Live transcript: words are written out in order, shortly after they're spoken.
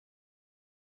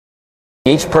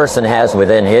Each person has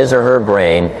within his or her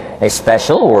brain a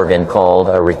special organ called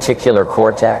a reticular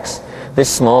cortex. This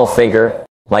small figure,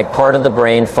 like part of the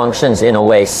brain, functions in a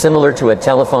way similar to a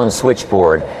telephone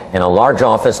switchboard in a large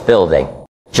office building.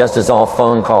 Just as all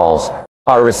phone calls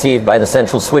are received by the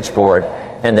central switchboard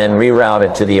and then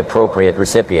rerouted to the appropriate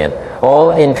recipient, all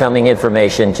incoming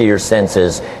information to your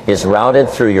senses is routed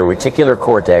through your reticular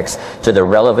cortex to the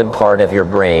relevant part of your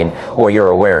brain or your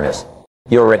awareness.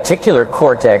 Your reticular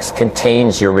cortex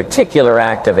contains your reticular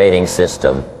activating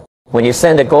system. When you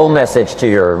send a goal message to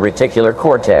your reticular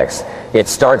cortex, it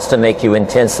starts to make you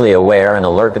intensely aware and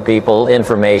alert to people,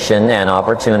 information, and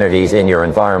opportunities in your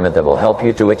environment that will help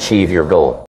you to achieve your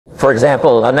goal. For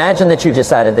example, imagine that you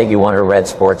decided that you want a red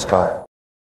sports car.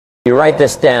 You write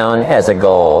this down as a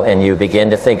goal and you begin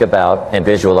to think about and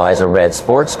visualize a red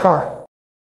sports car.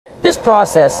 This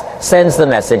process sends the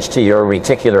message to your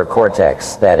reticular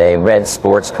cortex that a red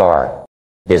sports car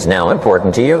is now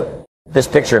important to you. This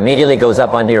picture immediately goes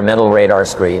up onto your mental radar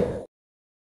screen.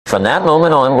 From that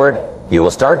moment onward, you will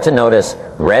start to notice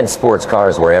red sports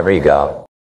cars wherever you go.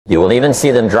 You will even see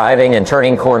them driving and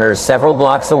turning corners several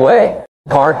blocks away,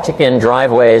 parked in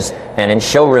driveways and in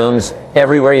showrooms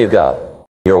everywhere you go.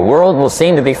 Your world will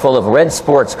seem to be full of red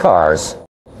sports cars.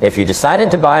 If you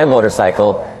decided to buy a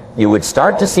motorcycle, you would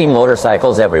start to see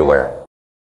motorcycles everywhere.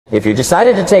 If you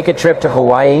decided to take a trip to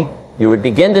Hawaii, you would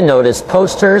begin to notice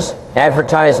posters,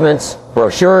 advertisements,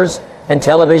 brochures, and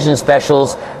television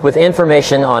specials with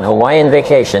information on Hawaiian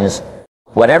vacations.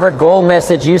 Whatever goal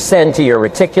message you send to your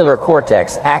reticular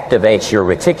cortex activates your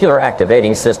reticular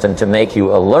activating system to make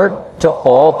you alert to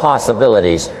all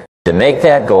possibilities to make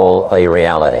that goal a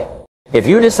reality. If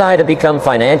you decide to become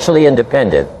financially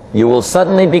independent, you will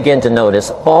suddenly begin to notice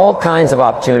all kinds of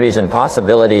opportunities and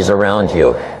possibilities around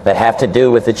you that have to do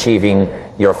with achieving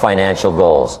your financial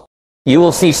goals. You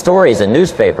will see stories in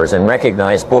newspapers and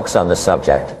recognize books on the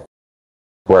subject.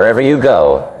 Wherever you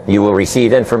go, you will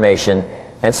receive information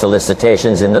and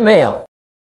solicitations in the mail.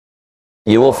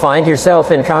 You will find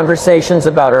yourself in conversations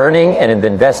about earning and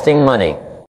investing money.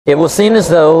 It will seem as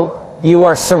though you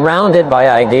are surrounded by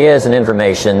ideas and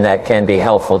information that can be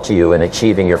helpful to you in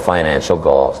achieving your financial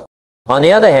goals. On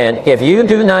the other hand, if you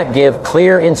do not give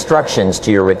clear instructions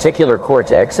to your reticular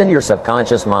cortex and your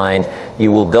subconscious mind,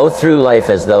 you will go through life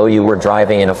as though you were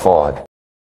driving in a fog.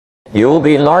 You will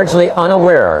be largely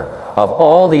unaware of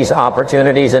all these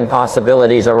opportunities and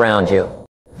possibilities around you.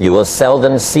 You will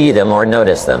seldom see them or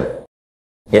notice them.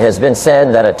 It has been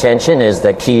said that attention is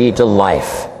the key to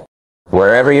life.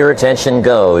 Wherever your attention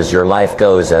goes, your life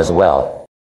goes as well.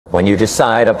 When you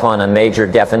decide upon a major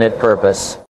definite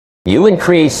purpose, you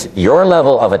increase your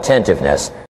level of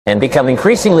attentiveness and become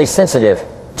increasingly sensitive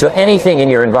to anything in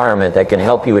your environment that can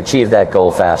help you achieve that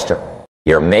goal faster.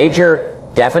 Your major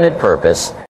definite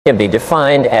purpose can be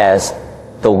defined as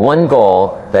the one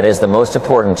goal that is the most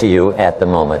important to you at the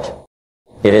moment.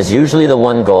 It is usually the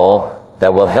one goal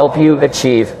that will help you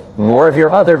achieve more of your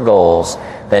other goals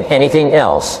than anything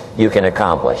else you can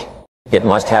accomplish. It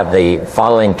must have the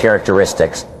following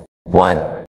characteristics.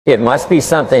 1. It must be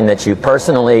something that you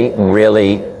personally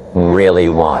really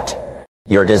want.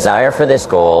 Your desire for this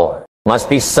goal must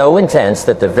be so intense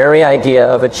that the very idea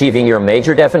of achieving your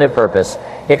major definite purpose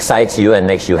excites you and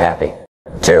makes you happy.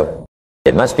 2.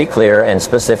 It must be clear and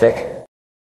specific.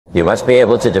 You must be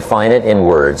able to define it in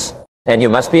words. And you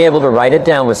must be able to write it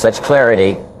down with such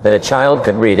clarity that a child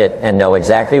could read it and know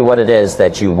exactly what it is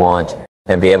that you want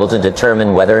and be able to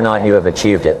determine whether or not you have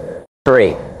achieved it.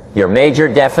 3. Your major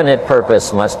definite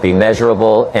purpose must be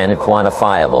measurable and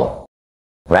quantifiable.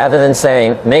 Rather than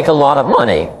saying, make a lot of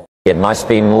money, it must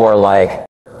be more like,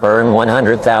 earn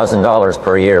 $100,000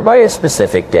 per year by a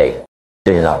specific date.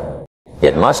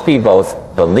 It must be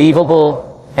both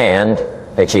believable and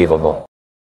achievable.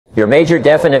 Your major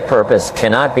definite purpose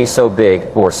cannot be so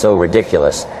big or so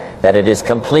ridiculous that it is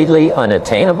completely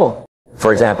unattainable.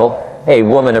 For example, a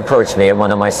woman approached me at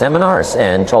one of my seminars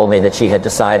and told me that she had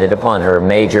decided upon her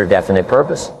major definite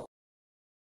purpose.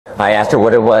 I asked her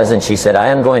what it was, and she said, I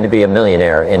am going to be a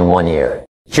millionaire in 1 year.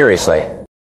 Curiously,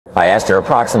 I asked her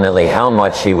approximately how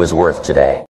much she was worth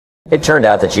today. It turned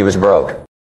out that she was broke.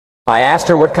 I asked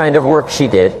her what kind of work she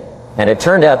did, and it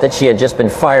turned out that she had just been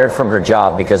fired from her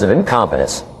job because of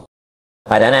incompetence.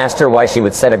 I then asked her why she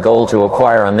would set a goal to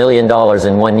acquire $1 million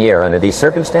in 1 year under these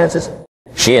circumstances.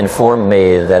 She informed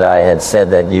me that I had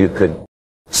said that you could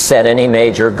set any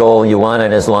major goal you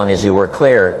wanted as long as you were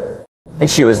clear, and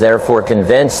she was therefore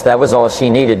convinced that was all she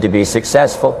needed to be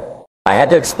successful. I had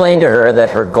to explain to her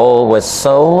that her goal was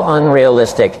so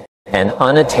unrealistic and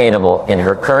unattainable in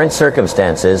her current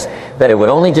circumstances that it would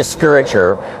only discourage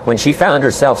her when she found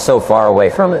herself so far away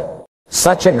from it.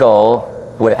 Such a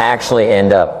goal would actually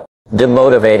end up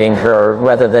demotivating her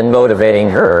rather than motivating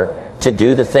her to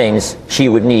do the things she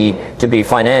would need to be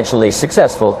financially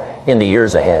successful in the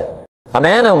years ahead. A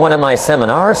man at one of my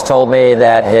seminars told me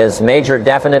that his major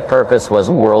definite purpose was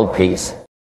world peace.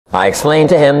 I explained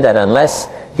to him that unless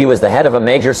he was the head of a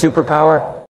major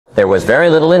superpower, there was very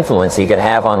little influence he could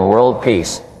have on world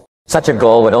peace. Such a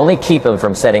goal would only keep him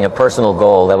from setting a personal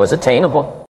goal that was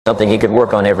attainable, something he could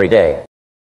work on every day.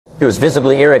 He was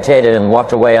visibly irritated and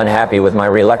walked away unhappy with my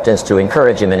reluctance to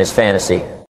encourage him in his fantasy.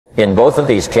 In both of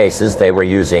these cases, they were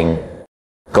using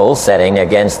goal setting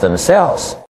against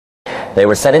themselves. They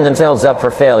were setting themselves up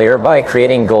for failure by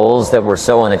creating goals that were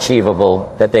so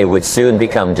unachievable that they would soon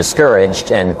become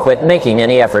discouraged and quit making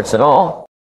any efforts at all.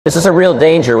 This is a real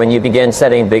danger when you begin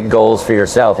setting big goals for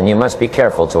yourself, and you must be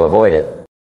careful to avoid it.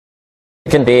 It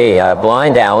can be a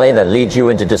blind alley that leads you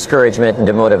into discouragement and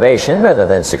demotivation rather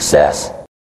than success.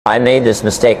 I made this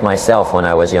mistake myself when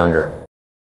I was younger.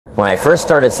 When I first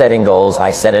started setting goals,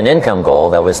 I set an income goal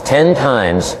that was 10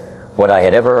 times what I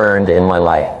had ever earned in my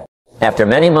life. After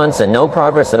many months and no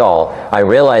progress at all, I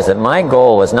realized that my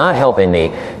goal was not helping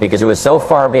me because it was so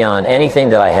far beyond anything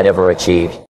that I had ever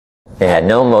achieved. It had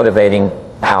no motivating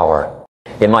power.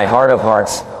 In my heart of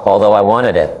hearts, although I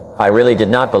wanted it, I really did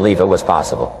not believe it was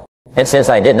possible. And since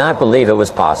I did not believe it was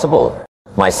possible,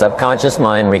 my subconscious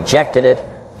mind rejected it,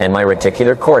 and my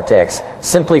reticular cortex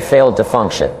simply failed to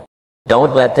function.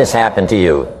 Don't let this happen to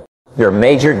you. Your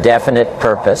major definite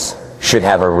purpose should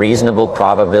have a reasonable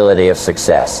probability of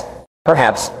success.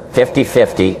 Perhaps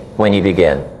 50-50 when you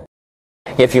begin.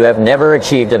 If you have never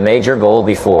achieved a major goal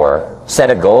before,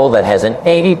 set a goal that has an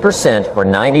 80% or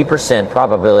 90%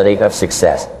 probability of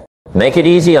success. Make it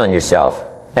easy on yourself,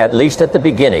 at least at the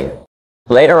beginning.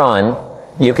 Later on,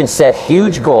 you can set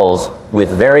huge goals with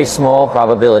very small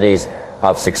probabilities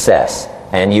of success,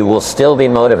 and you will still be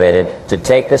motivated to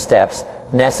take the steps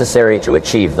necessary to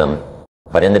achieve them.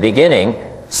 But in the beginning,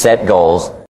 set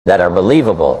goals that are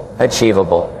believable,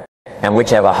 achievable, and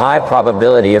which have a high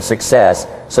probability of success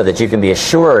so that you can be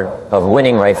assured of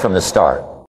winning right from the start.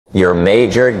 Your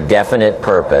major definite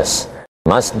purpose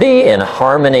must be in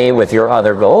harmony with your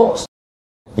other goals.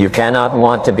 You cannot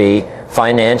want to be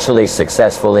financially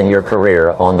successful in your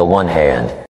career on the one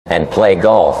hand and play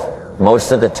golf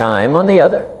most of the time on the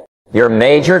other. Your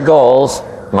major goals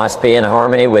must be in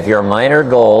harmony with your minor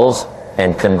goals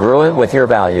and congruent with your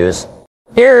values.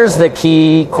 Here's the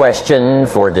key question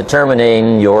for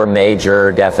determining your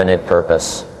major definite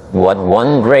purpose. What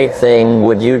one great thing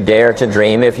would you dare to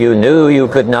dream if you knew you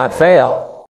could not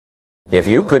fail? If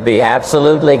you could be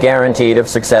absolutely guaranteed of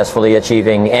successfully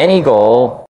achieving any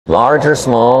goal, large or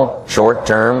small,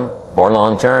 short-term or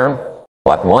long-term,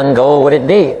 what one goal would it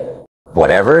be?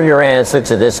 Whatever your answer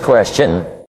to this question,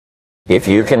 if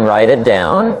you can write it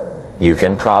down, you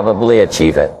can probably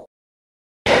achieve it.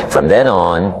 From then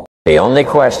on, the only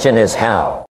question is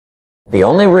how. The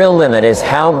only real limit is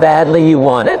how badly you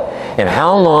want it and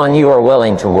how long you are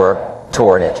willing to work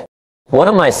toward it. One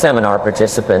of my seminar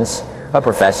participants, a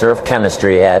professor of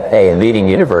chemistry at a leading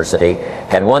university,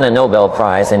 had won a Nobel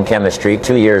Prize in chemistry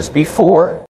 2 years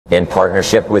before in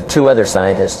partnership with 2 other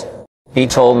scientists. He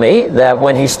told me that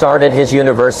when he started his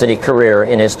university career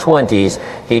in his 20s,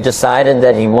 he decided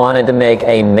that he wanted to make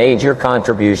a major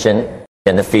contribution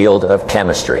in the field of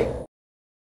chemistry.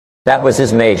 That was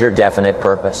his major definite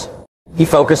purpose. He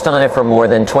focused on it for more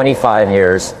than 25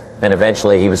 years, and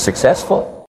eventually he was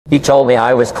successful. He told me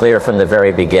I was clear from the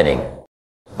very beginning.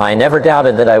 I never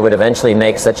doubted that I would eventually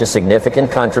make such a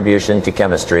significant contribution to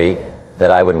chemistry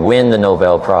that I would win the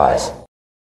Nobel Prize.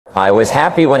 I was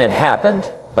happy when it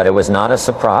happened, but it was not a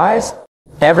surprise.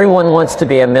 Everyone wants to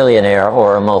be a millionaire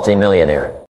or a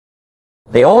multimillionaire.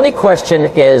 The only question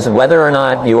is whether or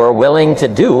not you are willing to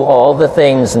do all the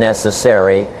things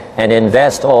necessary and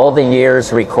invest all the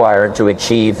years required to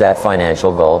achieve that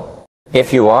financial goal.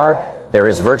 If you are, there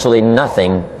is virtually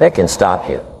nothing that can stop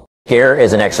you. Here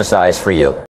is an exercise for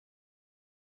you.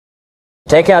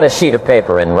 Take out a sheet of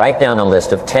paper and write down a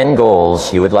list of 10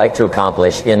 goals you would like to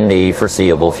accomplish in the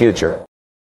foreseeable future.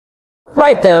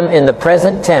 Write them in the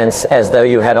present tense as though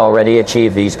you had already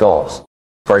achieved these goals.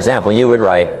 For example, you would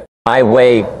write, I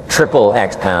weigh triple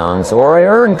X pounds, or I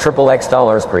earn triple X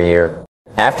dollars per year.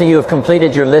 After you have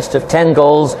completed your list of 10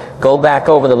 goals, go back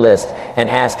over the list and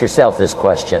ask yourself this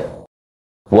question.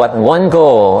 What one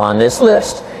goal on this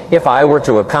list, if I were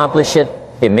to accomplish it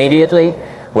immediately,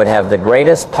 would have the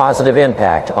greatest positive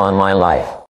impact on my life?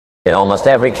 In almost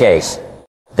every case,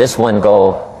 this one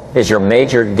goal is your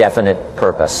major definite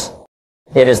purpose.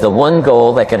 It is the one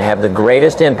goal that can have the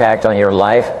greatest impact on your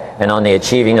life and on the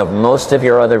achieving of most of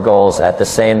your other goals at the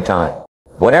same time.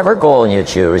 Whatever goal you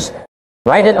choose,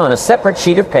 write it on a separate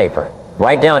sheet of paper.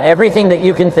 Write down everything that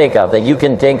you can think of that you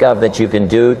can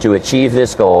do to achieve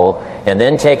this goal, and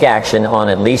then take action on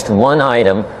at least one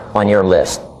item on your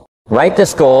list. Write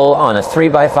this goal on a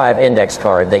 3x5 index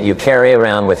card that you carry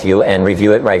around with you and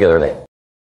review it regularly.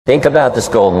 Think about this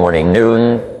goal morning,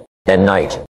 noon, and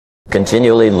night.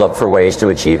 Continually look for ways to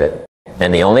achieve it.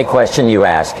 And the only question you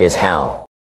ask is how.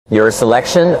 Your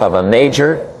selection of a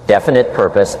major, definite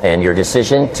purpose and your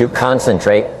decision to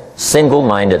concentrate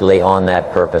single-mindedly on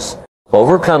that purpose,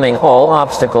 overcoming all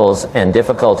obstacles and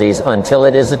difficulties until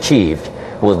it is achieved,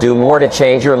 will do more to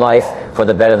change your life for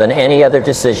the better than any other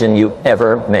decision you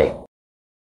ever make.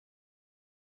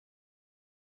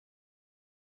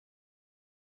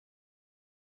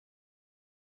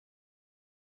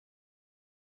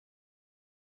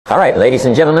 All right, ladies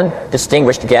and gentlemen,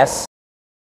 distinguished guests,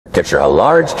 picture a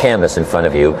large canvas in front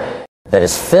of you that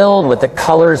is filled with the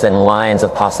colors and lines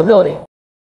of possibility.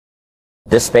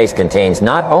 This space contains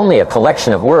not only a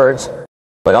collection of words,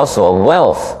 but also a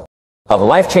wealth of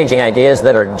life-changing ideas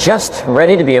that are just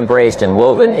ready to be embraced and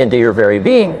woven into your very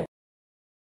being.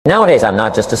 Nowadays, I'm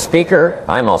not just a speaker,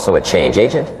 I'm also a change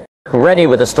agent, ready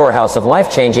with a storehouse of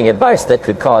life-changing advice that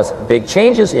could cause big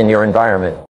changes in your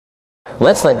environment.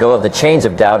 Let's let go of the chains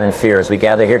of doubt and fear as we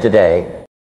gather here today,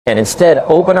 and instead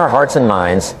open our hearts and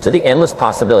minds to the endless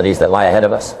possibilities that lie ahead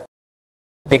of us.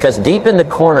 Because deep in the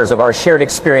corners of our shared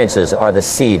experiences are the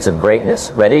seeds of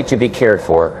greatness, ready to be cared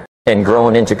for and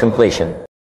grown into completion.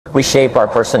 We shape our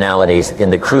personalities in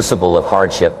the crucible of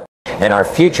hardship, and our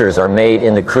futures are made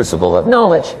in the crucible of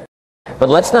knowledge. But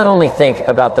let's not only think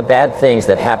about the bad things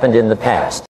that happened in the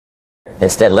past.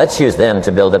 Instead, let's use them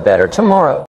to build a better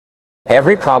tomorrow.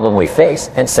 Every problem we face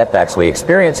and setbacks we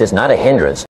experience is not a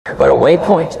hindrance, but a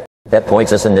waypoint that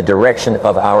points us in the direction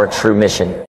of our true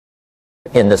mission.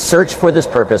 In the search for this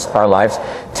purpose, our lives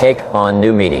take on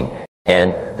new meaning,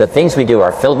 and the things we do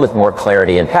are filled with more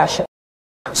clarity and passion.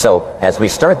 So, as we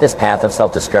start this path of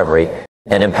self-discovery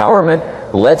and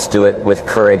empowerment, let's do it with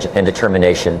courage and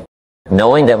determination,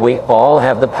 knowing that we all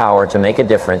have the power to make a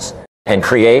difference and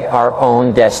create our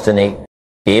own destiny,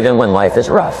 even when life is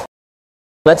rough.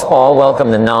 Let's all welcome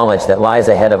the knowledge that lies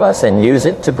ahead of us and use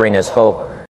it to bring us hope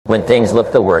when things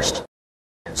look the worst.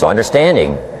 So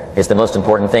understanding is the most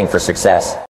important thing for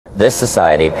success. This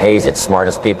society pays its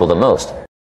smartest people the most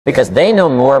because they know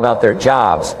more about their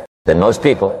jobs than most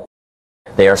people.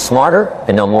 They are smarter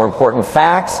and know more important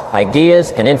facts,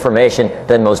 ideas, and information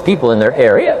than most people in their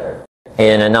area.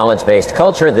 In a knowledge-based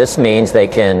culture, this means they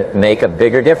can make a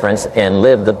bigger difference and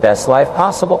live the best life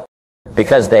possible.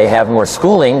 Because they have more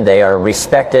schooling, they are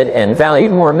respected and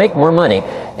valued more, make more money,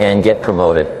 and get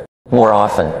promoted more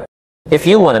often. If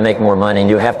you want to make more money,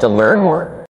 you have to learn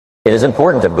more. It is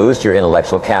important to boost your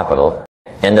intellectual capital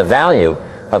and the value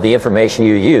of the information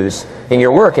you use in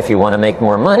your work if you want to make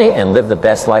more money and live the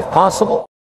best life possible.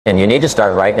 And you need to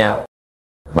start right now.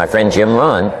 My friend Jim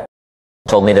Rohn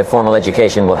told me that formal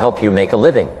education will help you make a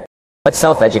living, but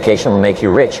self-education will make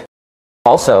you rich.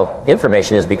 Also,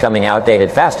 information is becoming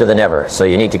outdated faster than ever, so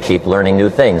you need to keep learning new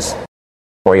things,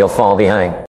 or you'll fall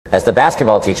behind. As the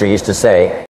basketball teacher used to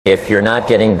say, if you're not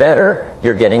getting better,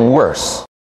 you're getting worse.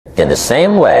 In the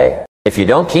same way, if you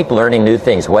don't keep learning new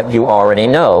things, what you already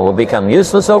know will become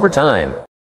useless over time.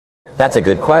 That's a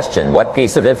good question. What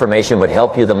piece of information would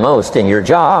help you the most in your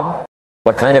job?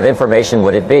 What kind of information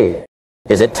would it be?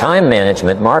 Is it time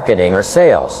management, marketing, or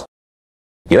sales?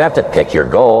 You have to pick your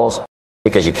goals,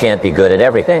 because you can't be good at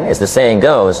everything. As the saying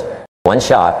goes, one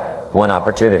shot, one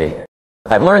opportunity.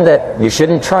 I've learned that you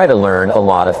shouldn't try to learn a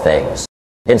lot of things.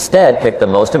 Instead, pick the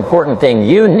most important thing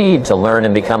you need to learn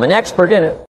and become an expert in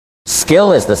it.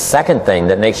 Skill is the second thing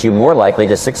that makes you more likely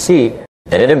to succeed,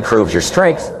 and it improves your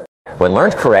strength. When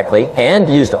learned correctly and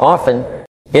used often,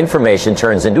 information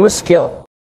turns into a skill.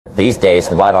 These days,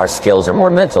 a lot of our skills are more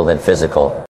mental than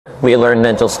physical. We learn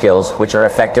mental skills, which are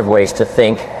effective ways to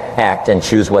think, act, and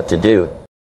choose what to do.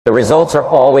 The results are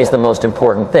always the most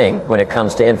important thing when it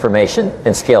comes to information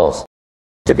and skills.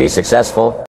 To be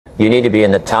successful, you need to be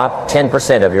in the top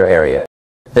 10% of your area.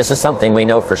 This is something we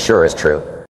know for sure is true.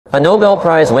 A Nobel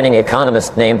Prize-winning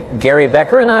economist named Gary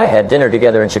Becker and I had dinner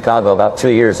together in Chicago about 2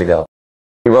 years ago.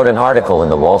 He wrote an article in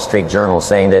the Wall Street Journal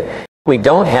saying that we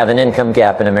don't have an income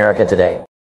gap in America today.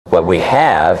 What we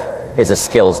have is a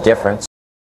skills difference.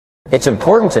 It's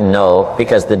important to know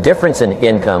because the difference in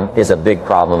income is a big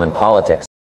problem in politics.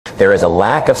 There is a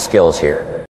lack of skills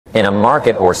here. In a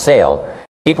market or sale,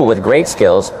 people with great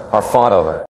skills are fought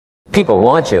over. People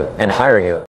want you and hire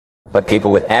you, but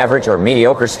people with average or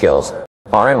mediocre skills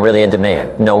aren't really in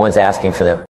demand. No one's asking for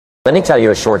them. Let me tell you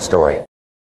a short story.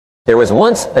 There was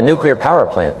once a nuclear power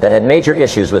plant that had major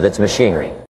issues with its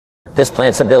machinery. This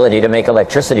plant's ability to make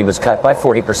electricity was cut by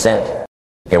 40%.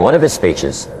 In one of his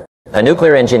speeches, a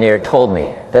nuclear engineer told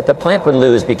me that the plant would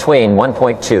lose between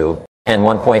 $1.2 and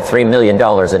 $1.3 million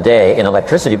a day in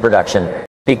electricity production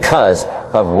because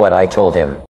of what I told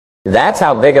him. That's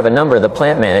how big of a number the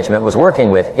plant management was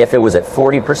working with if it was at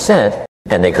 40%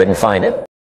 and they couldn't find it.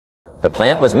 The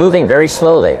plant was moving very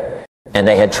slowly, and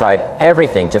they had tried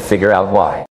everything to figure out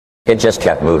why. It just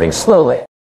kept moving slowly.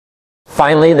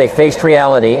 Finally, they faced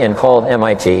reality and called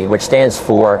MIT, which stands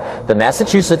for the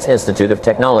Massachusetts Institute of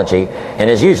Technology, and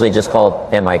is usually just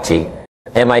called MIT.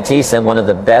 MIT sent one of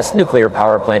the best nuclear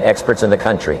power plant experts in the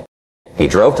country. He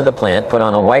drove to the plant, put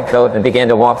on a white coat, and began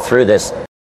to walk through this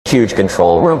huge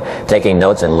control room, taking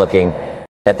notes and looking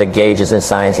at the gauges and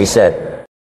signs. He said,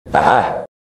 "Aha,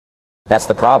 that's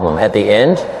the problem." At the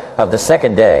end of the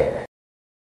second day,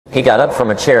 he got up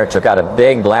from a chair, took out a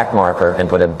big black marker, and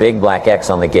put a big black X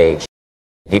on the gauge.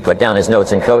 He put down his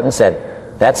notes and coat and said,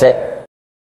 "That's it.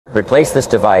 Replace this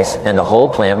device and the whole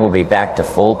plant will be back to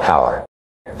full power."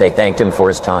 They thanked him for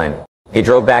his time. He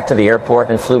drove back to the airport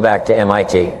and flew back to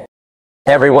MIT.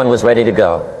 Everyone was ready to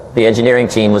go. The engineering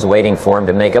team was waiting for him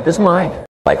to make up his mind,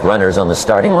 like runners on the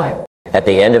starting line. At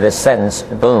the end of his sentence,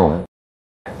 boom.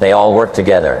 They all worked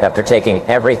together. After taking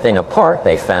everything apart,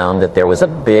 they found that there was a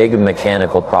big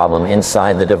mechanical problem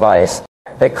inside the device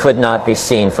that could not be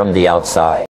seen from the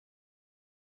outside.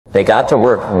 They got to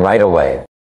work right away.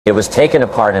 It was taken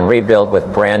apart and rebuilt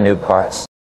with brand new parts.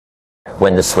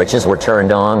 When the switches were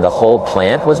turned on, the whole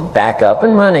plant was back up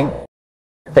and running.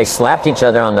 They slapped each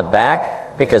other on the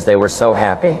back because they were so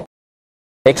happy.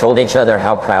 They told each other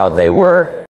how proud they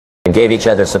were and gave each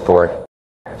other support.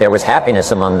 There was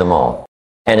happiness among them all.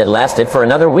 And it lasted for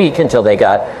another week until they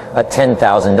got a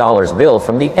 $10,000 bill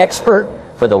from the expert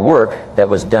for the work that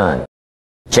was done.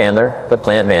 Chandler, the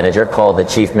plant manager, called the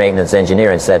chief maintenance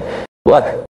engineer and said, "Look,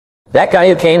 that guy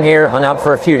who came here, hung out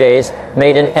for a few days,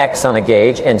 made an X on a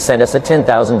gauge and sent us a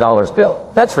 $10,000 bill.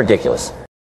 That's ridiculous."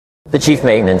 The chief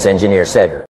maintenance engineer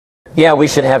said, "Yeah, we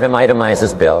should have him itemize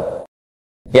his bill."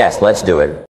 "Yes, let's do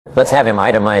it. Let's have him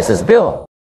itemize his bill."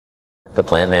 The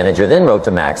plant manager then wrote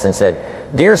to Max and said,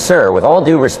 "Dear sir, with all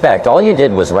due respect, all you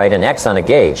did was write an X on a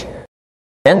gauge.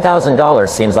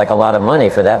 $10,000 seems like a lot of money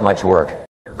for that much work.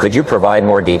 Could you provide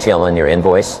more detail on your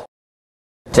invoice?"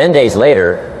 10 days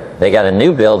later, they got a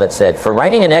new bill that said, "For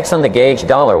writing an X on the gauge,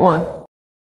 $1.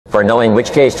 For knowing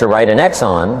which gauge to write an X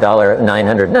on,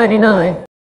 $999.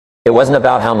 It wasn't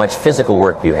about how much physical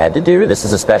work you had to do. This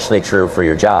is especially true for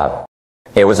your job.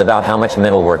 It was about how much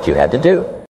mental work you had to do.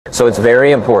 So it's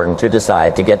very important to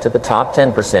decide to get to the top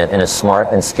 10% in a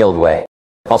smart and skilled way.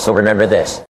 Also remember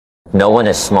this, no one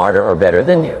is smarter or better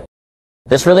than you."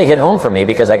 This really hit home for me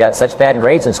because I got such bad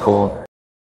grades in school.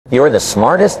 You're the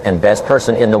smartest and best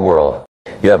person in the world.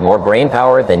 You have more brain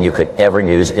power than you could ever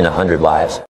use in 100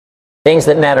 lives. Things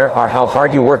that matter are how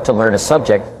hard you work to learn a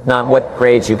subject, not what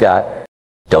grades you got.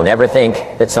 Don't ever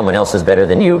think that someone else is better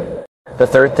than you. The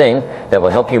third thing that will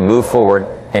help you move forward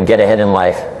and get ahead in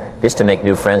life is to make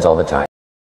new friends all the time.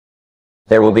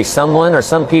 There will be someone or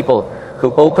some people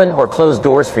who open or close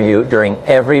doors for you during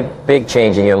every big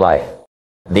change in your life.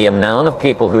 The amount of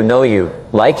people who know you,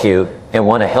 like you, and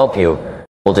want to help you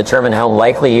will determine how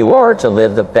likely you are to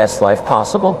live the best life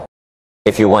possible.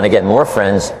 If you want to get more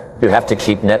friends, you have to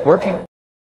keep networking.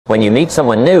 When you meet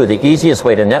someone new, the easiest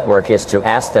way to network is to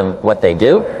ask them what they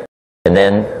do and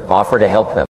then offer to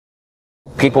help them.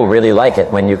 People really like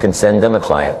it when you can send them a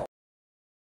client.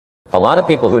 A lot of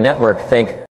people who network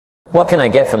think, "What can I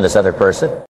get from this other person?"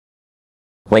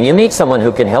 When you meet someone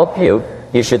who can help you,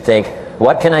 you should think,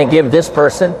 "What can I give this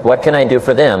person? What can I do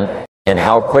for them? And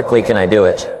how quickly can I do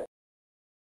it?"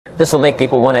 This will make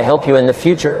people want to help you in the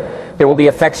future. There will be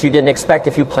effects you didn't expect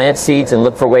if you plant seeds and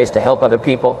look for ways to help other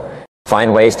people.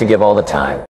 Find ways to give all the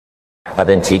time. I've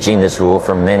been teaching this rule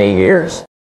for many years.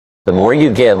 The more you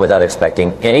give without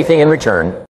expecting anything in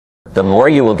return, the more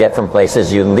you will get from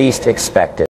places you least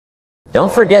expected.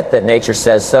 Don't forget that nature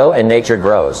says so and nature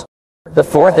grows. The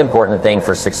fourth important thing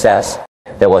for success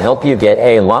that will help you get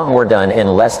a lot more done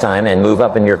in less time and move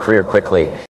up in your career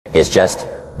quickly is just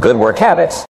good work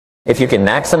habits. If you can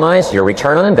maximize your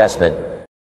return on investment,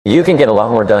 you can get a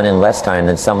lot more done in less time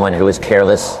than someone who is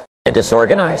careless and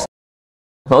disorganized.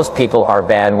 Most people are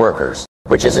bad workers,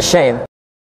 which is a shame.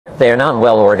 They are not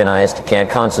well organized, can't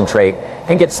concentrate,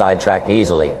 and get sidetracked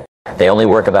easily. They only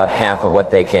work about half of what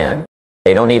they can.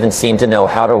 They don't even seem to know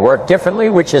how to work differently,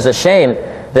 which is a shame.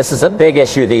 This is a big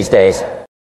issue these days.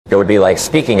 It would be like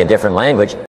speaking a different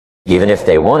language, even if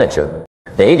they wanted to.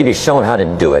 They need to be shown how to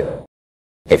do it.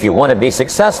 If you want to be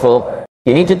successful,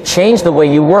 you need to change the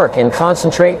way you work and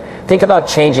concentrate. Think about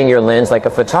changing your lens like a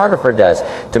photographer does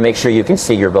to make sure you can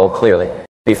see your goal clearly.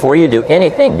 Before you do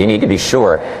anything, you need to be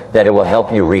sure that it will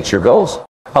help you reach your goals.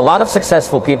 A lot of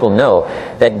successful people know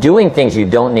that doing things you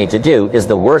don't need to do is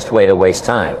the worst way to waste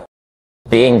time.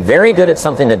 Being very good at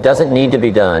something that doesn't need to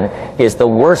be done is the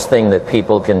worst thing that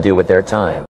people can do with their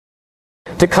time.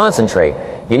 To concentrate,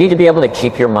 you need to be able to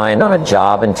keep your mind on a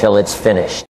job until it's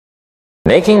finished.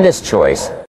 Making this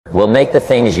choice will make the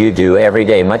things you do every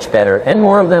day much better and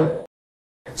more of them.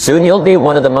 Soon you'll be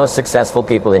one of the most successful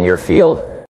people in your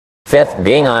field. Fifth,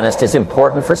 being honest is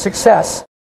important for success.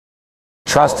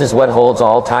 Trust is what holds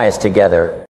all ties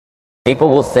together. People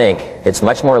will think it's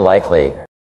much more likely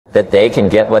that they can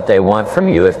get what they want from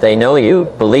you if they know you,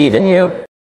 believe in you,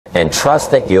 and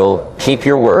trust that you'll keep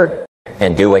your word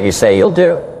and do what you say you'll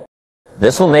do.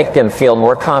 This will make them feel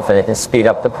more confident and speed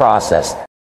up the process.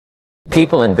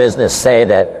 People in business say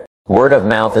that word of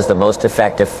mouth is the most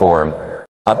effective form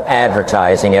of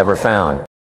advertising ever found.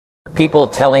 People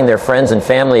telling their friends and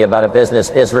family about a business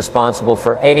is responsible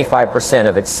for 85%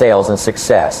 of its sales and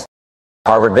success.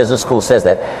 Harvard Business School says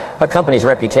that a company's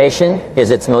reputation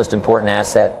is its most important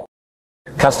asset.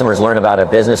 Customers learn about a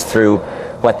business through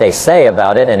what they say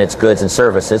about it and its goods and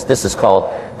services. This is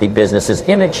called the business's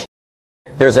image.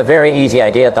 There's a very easy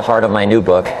idea at the heart of my new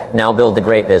book, Now Build the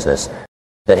Great Business,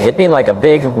 that hit me like a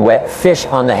big wet fish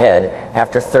on the head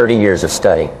after 30 years of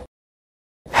study.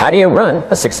 How do you run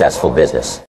a successful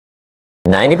business?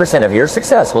 90% of your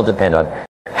success will depend on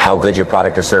how good your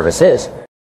product or service is.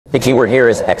 The key word here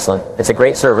is excellent. It's a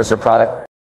great service or product.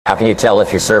 How can you tell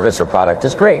if your service or product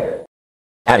is great?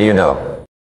 How do you know?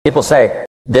 People say,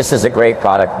 this is a great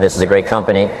product, this is a great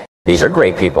company, these are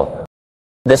great people.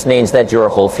 This means that your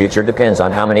whole future depends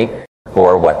on how many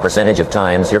or what percentage of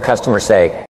times your customers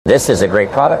say, this is a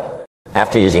great product,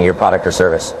 after using your product or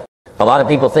service. A lot of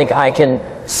people think I can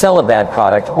sell a bad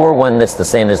product or one that's the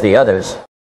same as the others.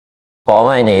 All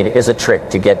I need is a trick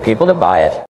to get people to buy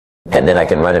it, and then I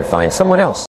can run and find someone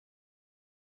else.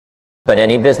 But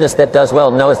any business that does well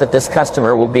knows that this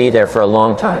customer will be there for a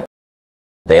long time.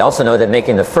 They also know that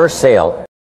making the first sale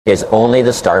is only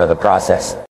the start of the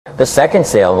process. The second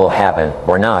sale will happen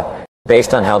or not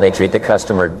based on how they treat the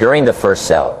customer during the first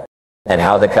sale and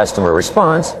how the customer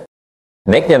responds.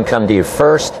 Make them come to you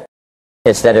first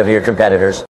instead of your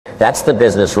competitors. That's the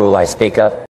business rule I speak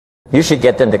of. You should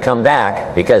get them to come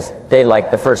back because they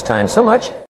liked the first time so much.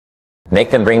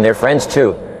 Make them bring their friends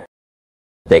too.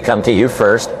 They come to you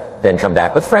first, then come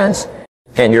back with friends.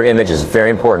 And your image is very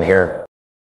important here.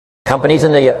 Companies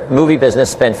in the movie business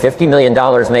spend $50 million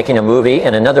making a movie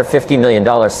and another $50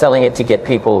 million selling it to get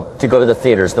people to go to the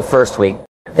theaters the first week.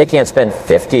 They can't spend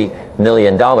 $50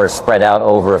 million spread out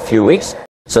over a few weeks.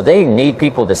 So they need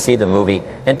people to see the movie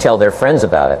and tell their friends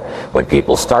about it. When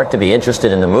people start to be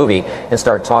interested in the movie and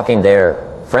start talking to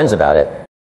their friends about it,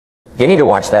 you need to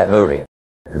watch that movie.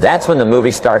 That's when the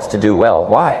movie starts to do well.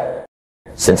 Why?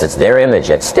 Since it's their image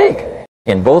at stake.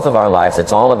 In both of our lives,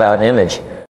 it's all about image.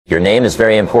 Your name is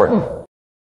very important.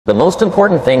 The most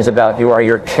important things about you are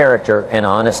your character and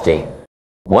honesty.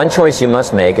 One choice you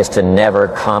must make is to never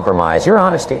compromise your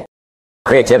honesty.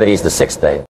 Creativity is the sixth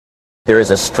thing. There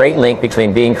is a straight link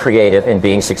between being creative and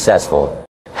being successful.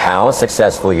 How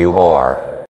successful you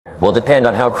are will depend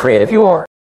on how creative you are.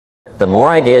 The more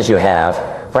ideas you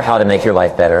have for how to make your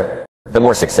life better, the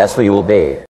more successful you will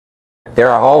be. There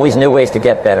are always new ways to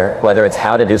get better, whether it's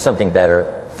how to do something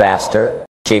better, faster,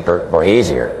 cheaper, or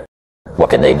easier. What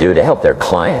can they do to help their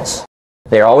clients?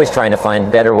 They are always trying to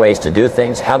find better ways to do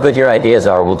things. How good your ideas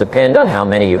are will depend on how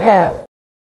many you have.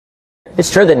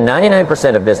 It's true that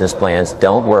 99% of business plans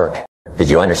don't work. Did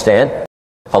you understand?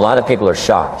 A lot of people are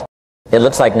shocked. It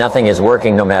looks like nothing is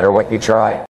working no matter what you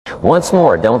try. Once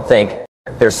more, don't think,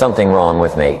 there's something wrong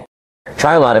with me.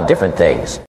 Try a lot of different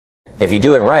things. If you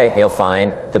do it right, you'll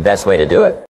find the best way to do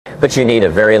it. But you need a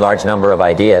very large number of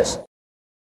ideas.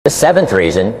 The seventh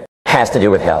reason has to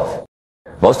do with health.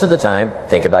 Most of the time,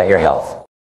 think about your health.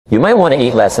 You might want to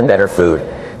eat less and better food.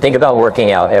 Think about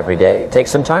working out every day. Take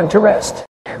some time to rest.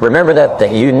 Remember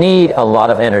that you need a lot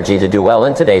of energy to do well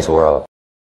in today's world.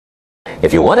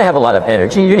 If you want to have a lot of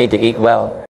energy, you need to eat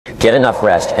well, get enough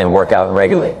rest, and work out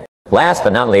regularly. Last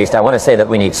but not least, I want to say that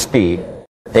we need speed.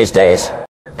 These days,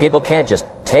 people can't just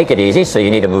take it easy, so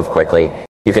you need to move quickly.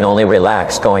 You can only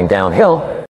relax going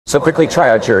downhill. So quickly try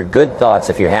out your good thoughts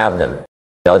if you have them.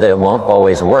 Know that it won't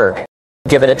always work.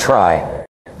 Give it a try.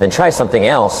 Then try something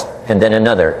else, and then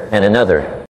another, and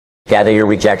another. Gather your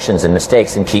rejections and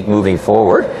mistakes and keep moving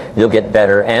forward. You'll get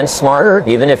better and smarter,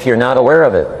 even if you're not aware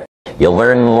of it. You'll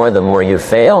learn more the more you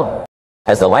fail.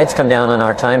 As the lights come down on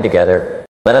our time together,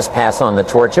 let us pass on the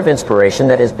torch of inspiration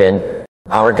that has been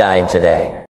our guide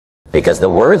today. Because the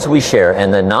words we share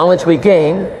and the knowledge we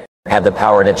gain have the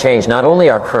power to change not only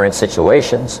our current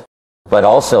situations, but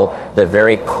also the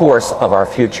very course of our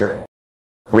future.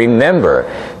 Remember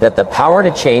that the power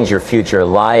to change your future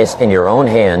lies in your own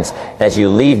hands as you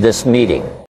leave this meeting.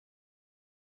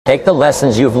 Take the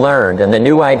lessons you've learned and the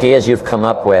new ideas you've come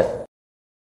up with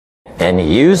and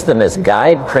use them as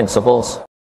guide principles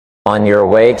on your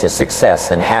way to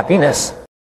success and happiness.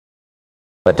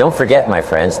 But don't forget, my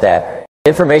friends, that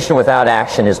information without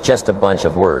action is just a bunch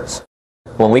of words.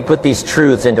 When we put these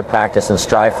truths into practice and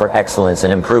strive for excellence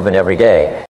and improvement every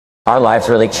day, our lives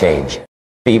really change.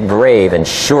 Be brave and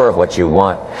sure of what you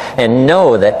want, and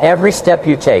know that every step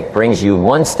you take brings you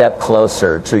one step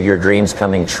closer to your dreams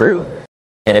coming true.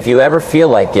 And if you ever feel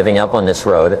like giving up on this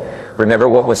road, remember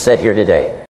what was said here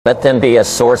today. Let them be a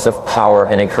source of power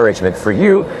and encouragement for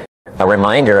you, a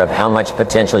reminder of how much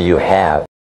potential you have.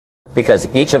 Because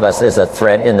each of us is a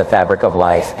thread in the fabric of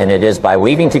life, and it is by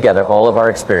weaving together all of our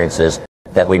experiences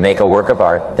that we make a work of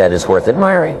art that is worth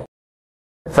admiring.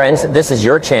 Friends, this is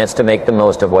your chance to make the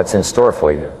most of what's in store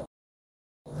for you.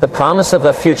 The promise of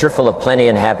a future full of plenty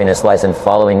and happiness lies in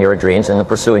following your dreams and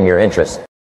pursuing your interests.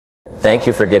 Thank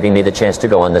you for giving me the chance to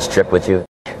go on this trip with you.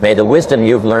 May the wisdom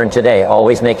you've learned today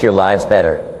always make your lives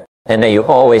better, and may you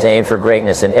always aim for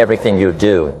greatness in everything you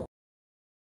do.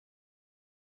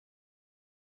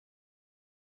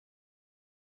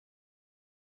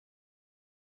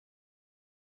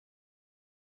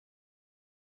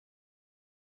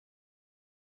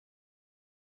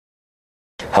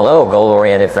 Hello,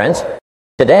 goal-oriented friends.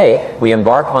 Today, we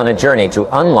embark on a journey to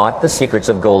unlock the secrets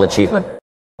of goal achievement,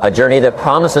 a journey that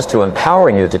promises to empower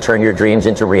you to turn your dreams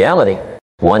into reality,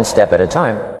 one step at a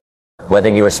time. Whether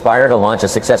you aspire to launch a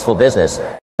successful business,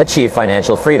 achieve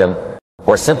financial freedom,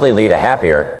 or simply lead a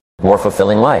happier, more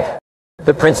fulfilling life,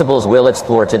 the principles we'll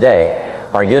explore today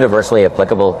are universally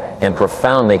applicable and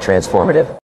profoundly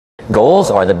transformative.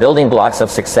 Goals are the building blocks of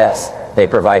success. They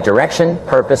provide direction,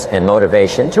 purpose, and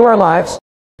motivation to our lives.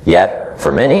 Yet,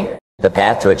 for many, the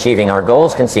path to achieving our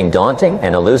goals can seem daunting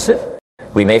and elusive.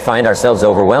 We may find ourselves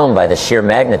overwhelmed by the sheer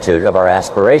magnitude of our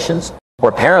aspirations,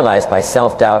 or paralyzed by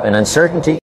self-doubt and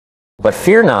uncertainty. But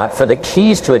fear not, for the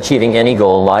keys to achieving any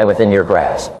goal lie within your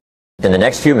grasp. In the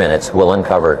next few minutes, we'll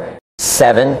uncover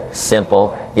 7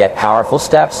 simple yet powerful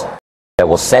steps that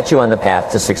will set you on the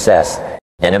path to success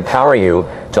and empower you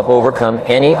to overcome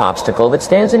any obstacle that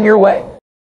stands in your way.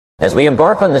 As we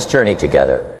embark on this journey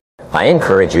together, I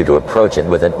encourage you to approach it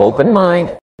with an open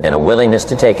mind and a willingness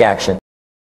to take action.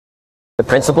 The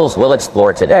principles we'll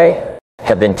explore today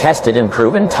have been tested and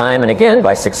proven time and again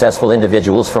by successful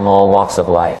individuals from all walks of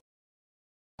life.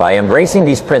 By embracing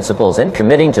these principles and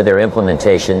committing to their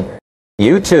implementation,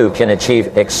 you too can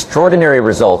achieve extraordinary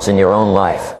results in your own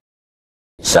life.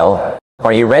 So,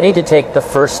 are you ready to take the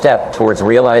first step towards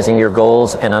realizing your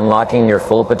goals and unlocking your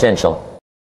full potential?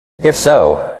 If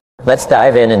so, let's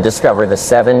dive in and discover the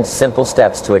 7 simple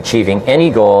steps to achieving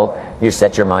any goal you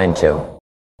set your mind to.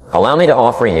 Allow me to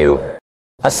offer you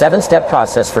a 7-step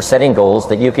process for setting goals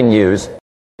that you can use,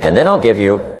 and then I'll give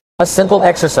you a simple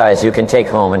exercise you can take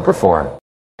home and perform.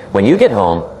 When you get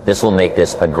home, this will make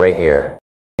this a great year.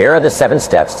 Here are the 7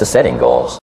 steps to setting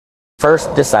goals.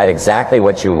 First, decide exactly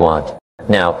what you want.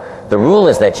 Now, the rule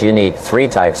is that you need 3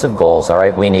 types of goals, all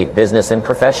right? We need business and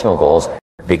professional goals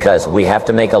because we have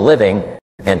to make a living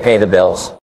and pay the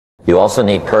bills. You also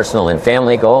need personal and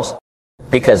family goals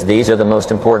because these are the most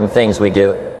important things we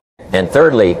do. And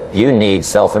thirdly, you need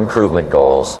self-improvement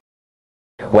goals.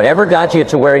 Whatever got you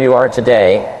to where you are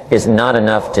today is not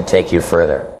enough to take you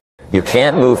further. You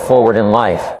can't move forward in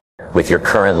life with your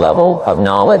current level of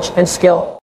knowledge and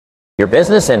skill. Your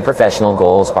business and professional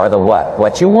goals are the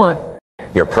what you want.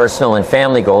 Your personal and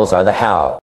family goals are the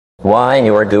how, why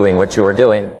you are doing what you are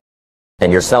doing.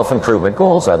 And your self-improvement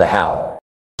goals are the how.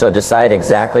 So decide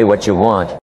exactly what you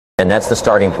want, and that's the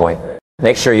starting point.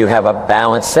 Make sure you have a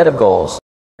balanced set of goals.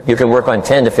 You can work on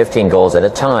 10 to 15 goals at a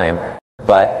time,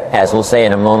 but as we'll say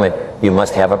in a moment, you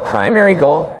must have a primary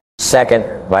goal. Second,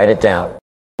 write it down.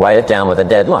 Write it down with a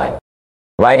deadline.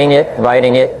 Writing it,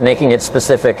 making it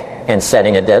specific, and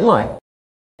setting a deadline.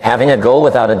 Having a goal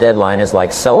without a deadline is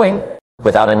like sewing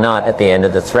without a knot at the end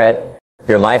of the thread.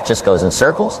 Your life just goes in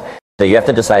circles. So you have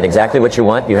to decide exactly what you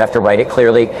want. You have to write it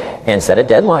clearly and set a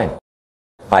deadline.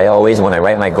 I always, when I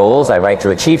write my goals, I write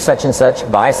to achieve such and such,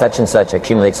 buy such and such,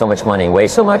 accumulate so much money, weigh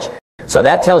so much. So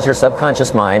that tells your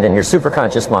subconscious mind and your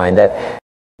superconscious mind that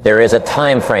there is a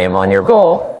time frame on your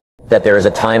goal, that there is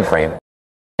a time frame.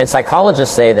 And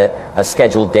psychologists say that a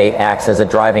scheduled date acts as a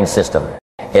driving system.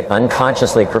 it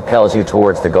unconsciously propels you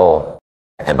towards the goal.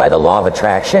 And by the law of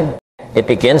attraction, it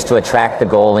begins to attract the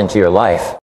goal into your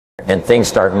life, and things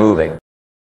start moving.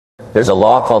 There's a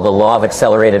law called the law of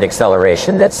accelerated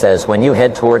acceleration that says when you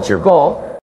head towards your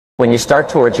goal, when you start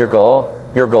towards your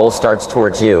goal starts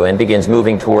towards you and begins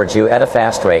moving towards you at a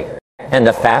fast rate. And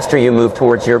the faster you move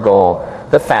towards your goal,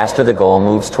 the faster the goal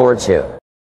moves towards you.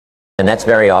 And that's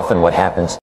very often what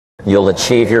happens. You'll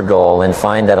achieve your goal and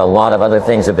find that a lot of other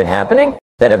things have been happening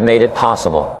that have made it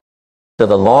possible. So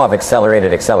the law of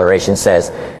accelerated acceleration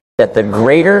says that the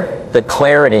greater the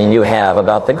clarity you have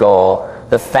about the goal,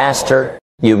 the faster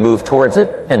you move towards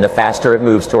it, and the faster it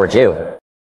moves towards you.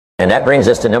 And that brings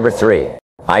us to number 3.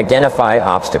 Identify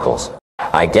obstacles.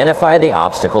 Identify the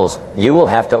obstacles you will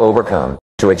have to overcome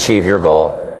to achieve your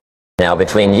goal. Now,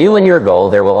 between you and your goal,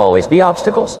 there will always be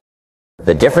obstacles.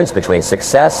 The difference between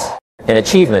success and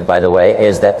achievement, by the way,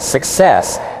 is that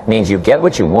success means you get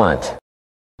what you want,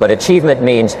 but achievement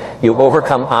means you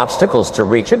overcome obstacles to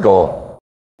reach a goal.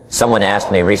 Someone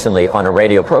asked me recently on a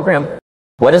radio program,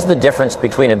 what is the difference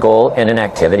between a goal and an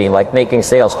activity like making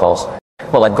sales calls?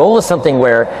 Well, a goal is something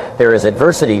where there is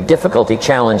adversity, difficulty,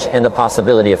 challenge, and the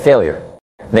possibility of failure.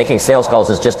 Making sales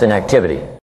calls is just an activity.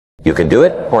 You can do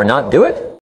it or not do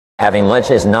it. Having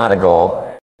lunch is not a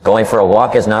goal. Going for a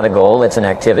walk is not a goal, it's an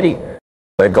activity.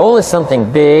 But a goal is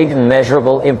something big,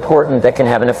 measurable, important that can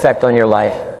have an effect on your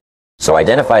life. So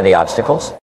identify the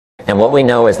obstacles. And what we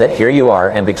know is that here you are,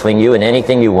 and between you and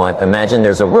anything you want, imagine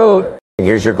there's a road, and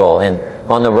here's your goal. And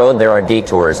on the road there are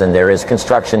detours, and there is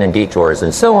construction and detours,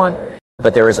 and so on.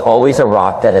 But there is always a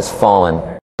rock that has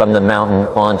fallen from the mountain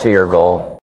onto your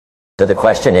goal. So the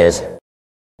question is,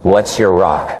 what's your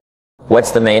rock?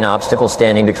 What's the main obstacle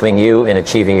standing between you and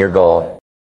achieving your goal?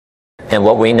 And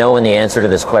what we know in the answer to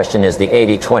this question is the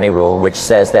 80-20 rule, which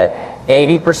says that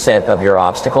 80% of your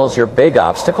obstacles, your big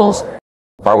obstacles,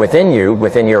 are within you,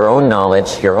 within your own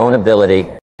knowledge, your own ability,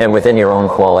 and within your own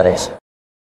qualities.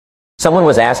 Someone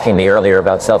was asking me earlier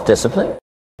about self-discipline.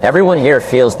 Everyone here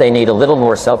feels they need a little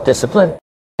more self-discipline,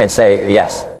 and say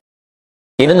yes.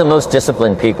 Even the most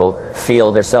disciplined people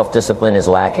feel their self-discipline is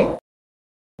lacking.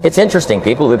 It's interesting,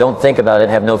 people who don't think about it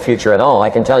have no future at all, I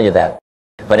can tell you that.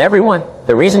 But everyone,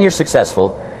 the reason you're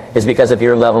successful is because of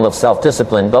your level of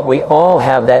self-discipline, but we all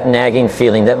have that nagging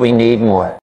feeling that we need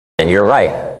more. And you're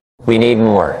right, we need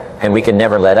more, and we can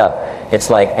never let up. It's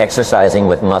like exercising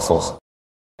with muscles.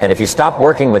 And if you stop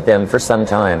working with them for some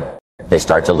time, they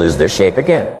start to lose their shape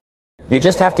again. You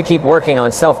just have to keep working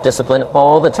on self-discipline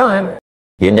all the time.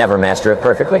 You never master it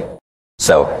perfectly.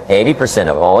 So 80%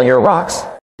 of all your rocks,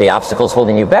 the obstacles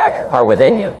holding you back, are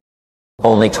within you.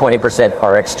 Only 20%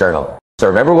 are external. So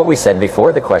remember what we said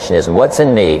before. The question is, what's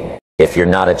in me? If you're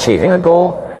not achieving a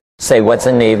goal, say, what's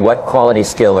in me? What quality,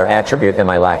 skill, or attribute am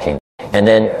I lacking? And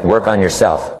then work on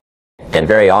yourself. And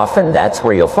very often, that's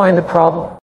where you'll find the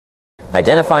problem.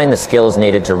 Identifying the skills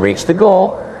needed to reach the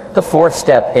goal, the 4th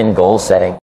step in goal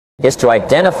setting, is to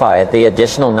identify the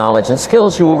additional knowledge and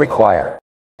skills you will require.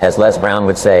 As Les Brown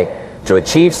would say, to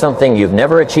achieve something you've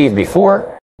never achieved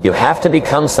before, you have to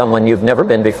become someone you've never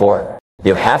been before.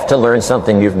 You have to learn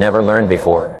something you've never learned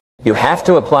before. You have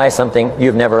to apply something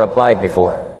you've never applied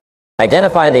before.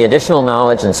 Identify the additional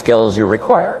knowledge and skills you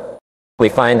require. We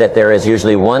find that there is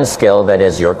usually one skill that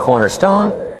is your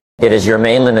cornerstone. It is your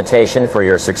main limitation for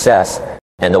your success.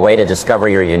 And the way to discover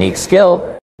your unique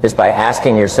skill is by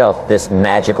asking yourself this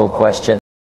magical question.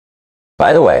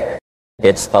 By the way,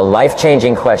 it's a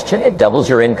life-changing question. It doubles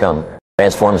your income,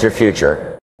 transforms your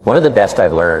future. One of the best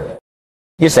I've learned.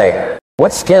 You say,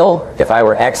 what skill, if I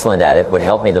were excellent at it, would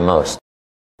help me the most?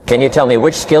 Can you tell me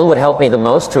which skill would help me the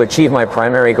most to achieve my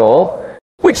primary goal?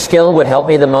 Which skill would help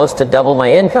me the most to double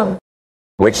my income?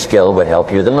 Which skill would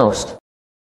help you the most?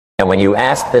 And when you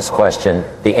ask this question,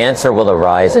 the answer will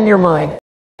arise in your mind.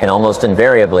 And almost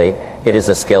invariably, it is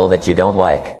a skill that you don't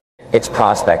like. It's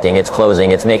prospecting, it's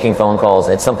closing, it's making phone calls,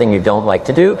 it's something you don't like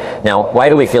to do. Now, why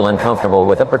do we feel uncomfortable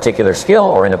with a particular skill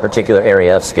or in a particular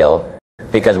area of skill?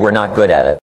 Because we're not good at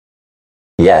it.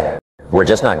 Yet. We're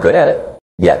just not good at it.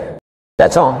 Yet.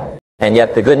 That's all. And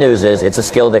yet the good news is it's a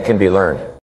skill that can be learned.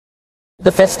 The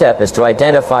 5th step is to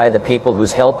identify the people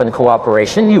whose help and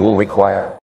cooperation you will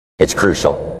require. It's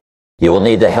crucial. You will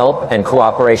need the help and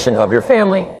cooperation of your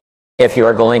family if you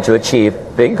are going to achieve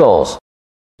big goals.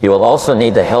 You will also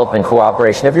need the help and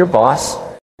cooperation of your boss,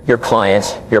 your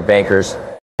clients, your bankers,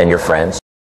 and your friends.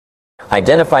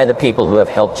 Identify the people who have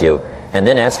helped you, and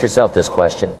then ask yourself this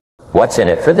question: what's in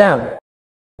it for them?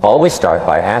 Always start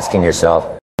by asking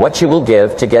yourself what you will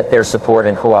give to get their support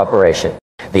and cooperation.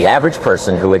 The average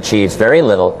person who achieves very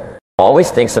little always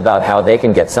thinks about how they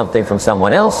can get something from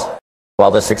someone else, while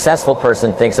the successful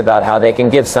person thinks about how they can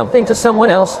give something to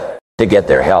someone else to get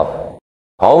their help.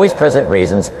 Always present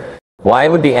reasons why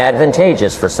it would be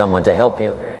advantageous for someone to help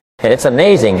you. And it's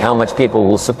amazing how much people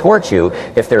will support you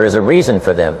if there is a reason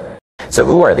for them. So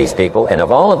who are these people? And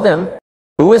of all of them,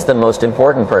 who is the most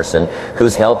important person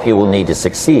whose help you will need to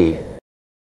succeed?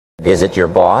 Is it your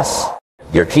boss,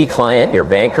 your key client, your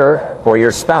banker, or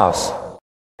your spouse?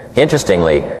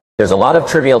 Interestingly, there's a lot of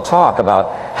trivial talk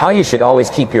about how you should always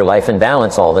keep your life in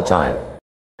balance all the time.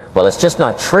 Well, it's just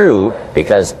not true,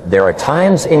 because there are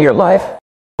times in your life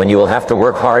when you will have to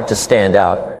work hard to stand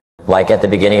out, like at the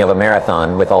beginning of a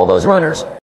marathon with all those runners.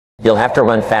 You'll have to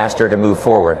run faster to move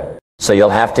forward, so you'll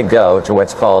have to go to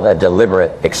what's called a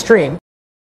deliberate extreme.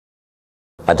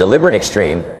 A deliberate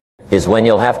extreme is when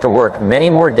you'll have to work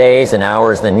many more days and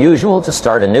hours than usual to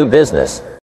start a new business,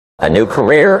 a new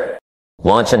career,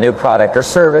 launch a new product or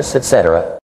service,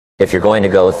 etc. If you're going to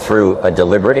go through a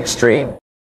deliberate extreme,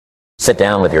 sit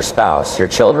down with your spouse, your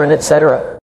children,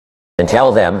 etc., and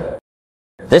tell them,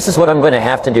 this is what I'm going to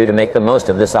have to do to make the most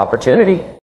of this opportunity.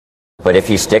 But if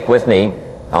you stick with me,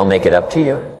 I'll make it up to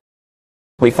you.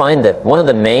 We find that one of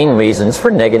the main reasons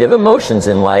for negative emotions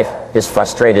in life is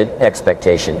frustrated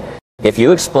expectation. If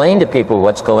you explain to people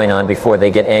what's going on before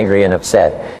they get angry and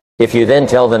upset, if you then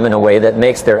tell them in a way that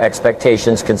makes their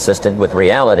expectations consistent with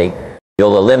reality,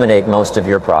 you'll eliminate most of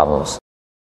your problems.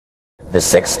 The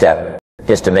sixth step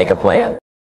is to make a plan.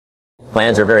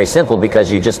 Plans are very simple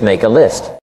because you just make a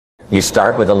list. You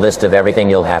start with a list of everything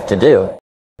you'll have to do.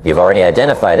 You've already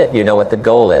identified it. You know what the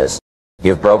goal is.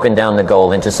 You've broken down the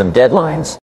goal into some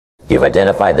deadlines. You've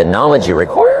identified the knowledge you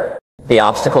require, the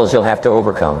obstacles you'll have to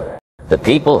overcome, the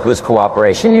people whose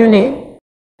cooperation you need.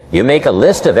 You make a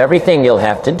list of everything you'll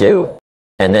have to do,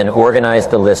 and then organize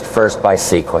the list first by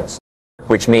sequence,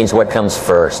 which means what comes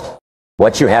first,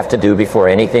 what you have to do before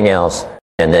anything else,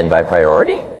 and then by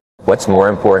priority, what's more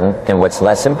important and what's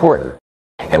less important.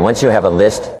 And once you have a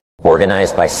list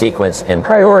organized by sequence and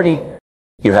priority,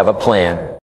 you have a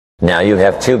plan. Now you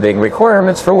have two big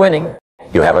requirements for winning.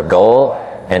 You have a goal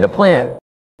and a plan.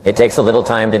 It takes a little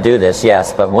time to do this,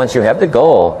 yes, but once you have the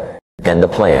goal and the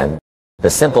plan, the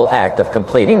simple act of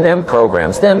completing them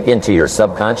programs them into your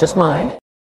subconscious mind.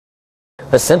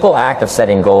 The simple act of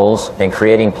setting goals and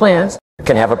creating plans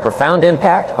can have a profound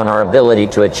impact on our ability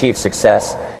to achieve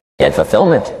success and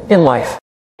fulfillment in life.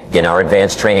 In our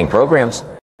advanced training programs,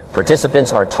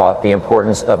 participants are taught the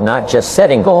importance of not just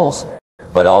setting goals,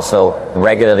 but also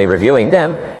regularly reviewing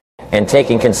them and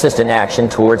taking consistent action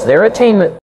towards their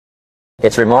attainment.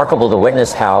 It's remarkable to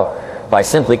witness how, by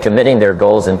simply committing their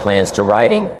goals and plans to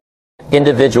writing,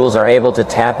 individuals are able to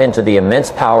tap into the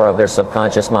immense power of their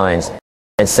subconscious minds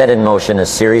and set in motion a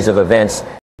series of events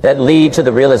that lead to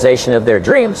the realization of their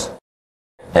dreams.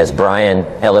 As Brian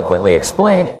eloquently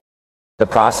explained, the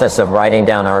process of writing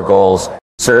down our goals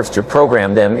serves to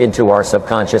program them into our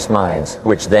subconscious minds,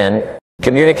 which then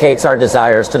communicates our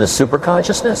desires to the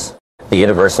superconsciousness, the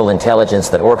universal intelligence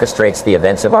that orchestrates the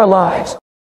events of our lives.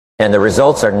 And the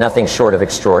results are nothing short of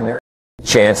extraordinary.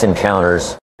 Chance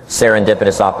encounters,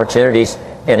 serendipitous opportunities,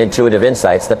 and intuitive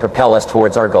insights that propel us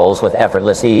towards our goals with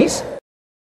effortless ease.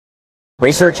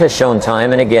 Research has shown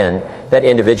time and again that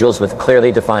individuals with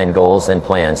clearly defined goals and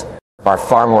plans are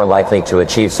far more likely to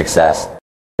achieve success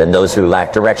than those who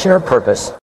lack direction or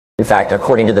purpose. In fact,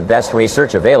 according to the best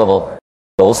research available,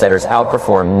 goal setters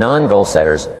outperform non-goal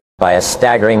setters by a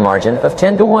staggering margin of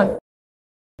 10 to 1.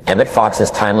 Emmett Fox's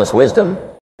timeless wisdom,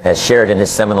 as shared in his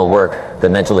seminal work, The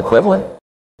Mental Equivalent,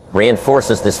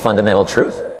 reinforces this fundamental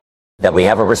truth, that we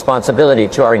have a responsibility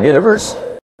to our universe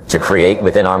to create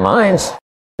within our minds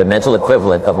the mental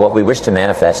equivalent of what we wish to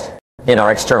manifest in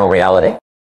our external reality.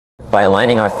 By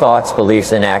aligning our thoughts,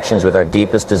 beliefs, and actions with our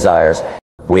deepest desires,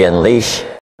 we unleash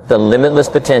the limitless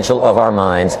potential of our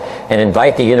minds and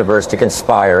invite the universe to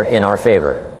conspire in our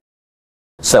favor.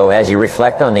 So as you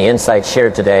reflect on the insights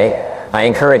shared today, I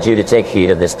encourage you to take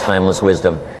heed of this timeless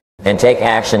wisdom and take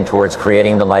action towards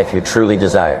creating the life you truly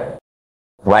desire.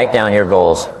 Write down your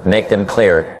goals, make them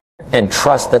clear, and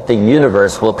trust that the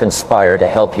universe will conspire to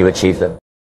help you achieve them.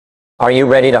 Are you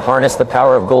ready to harness the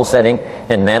power of goal setting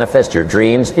and manifest your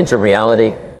dreams into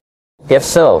reality? If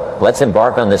so, let's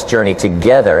embark on this journey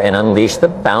together and unleash the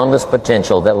boundless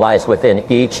potential that lies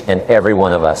within each and every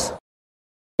one of us.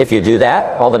 If you do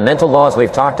that, all the mental laws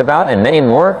we've talked about and many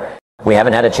more we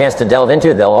haven't had a chance to delve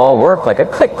into, they'll all work like a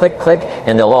click, click, click,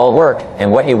 and they'll all work,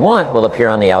 and what you want will appear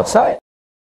on the outside.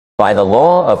 By the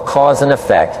law of cause and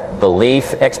effect,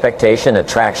 belief, expectation,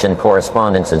 attraction,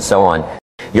 correspondence, and so on,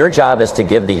 your job is to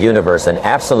give the universe an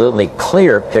absolutely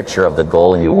clear picture of the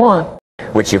goal you want,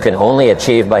 which you can only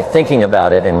achieve by thinking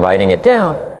about it and writing it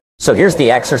down. So here's the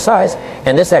exercise,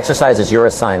 and this exercise is your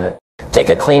assignment. Take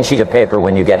a clean sheet of paper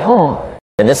when you get home,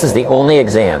 and this is the only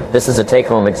exam. This is a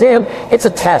take-home exam. It's a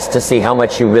test to see how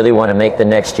much you really want to make the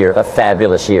next year a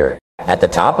fabulous year. At the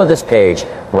top of this page,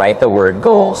 write the word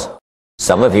goals.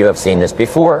 Some of you have seen this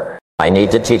before. I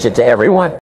need to teach it to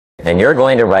everyone. And you're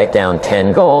going to write down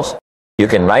 10 goals. You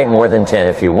can write more than 10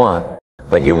 if you want,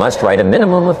 but you must write a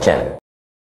minimum of 10.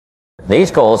 These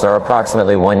goals are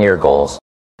approximately one-year goals.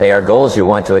 They are goals you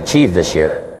want to achieve this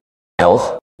year.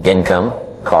 Health, income,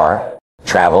 car,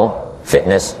 travel,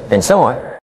 fitness, and so on.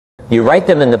 You write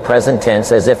them in the present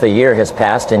tense as if a year has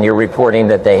passed and you're reporting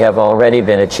that they have already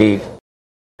been achieved.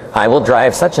 I will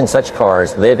drive such and such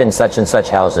cars, live in such and such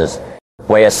houses,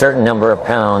 weigh a certain number of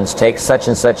pounds, take such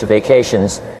and such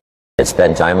vacations, and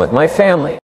spend time with my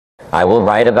family. I will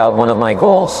write about one of my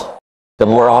goals. The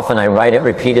more often I write it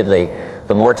repeatedly,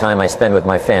 the more time I spend with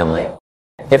my family.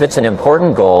 If it's an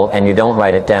important goal and you don't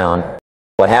write it down,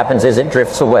 what happens is it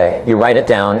drifts away. You write it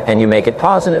down and you make it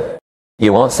positive.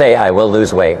 You won't say, I will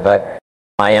lose weight, but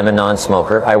I am a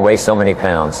non-smoker, I weigh so many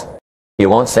pounds. You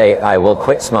won't say, I will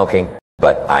quit smoking,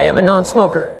 but I am a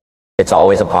non-smoker. It's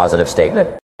always a positive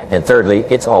statement. And thirdly,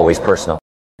 it's always personal.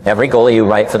 Every goal you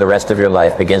write for the rest of your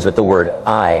life begins with the word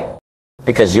I,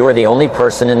 because you are the only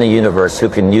person in the universe who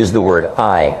can use the word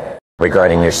I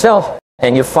regarding yourself,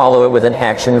 and you follow it with an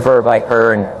action verb. I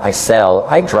earn, I sell,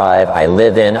 I drive, I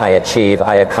live in, I achieve,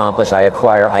 I accomplish, I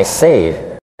acquire, I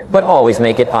save. But always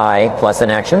make it I plus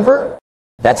an action verb.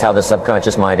 That's how the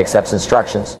subconscious mind accepts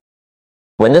instructions.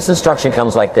 When this instruction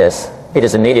comes like this, it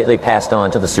is immediately passed on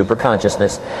to the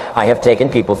superconsciousness. I have taken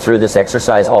people through this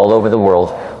exercise all over the world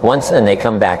once, and they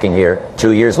come back in here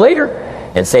 2 years later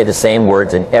and say the same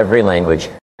words in every language.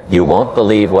 You won't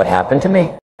believe what happened to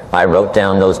me. I wrote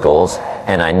down those goals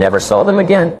and I never saw them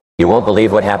again. You won't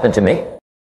believe what happened to me.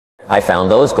 I found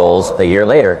those goals a year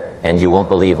later, and you won't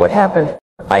believe what happened.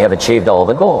 I have achieved all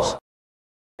the goals.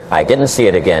 I didn't see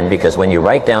it again because when you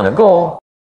write down a goal,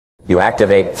 you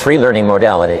activate 3 learning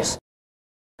modalities.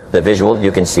 The visual,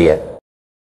 you can see it.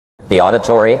 The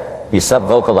auditory, you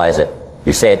sub-vocalize it.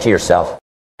 You say it to yourself.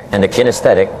 And the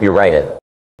kinesthetic, you write it.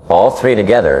 All 3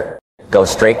 together go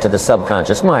straight to the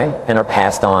subconscious mind and are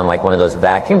passed on like one of those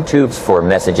vacuum tubes for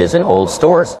messages in old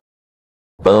stores.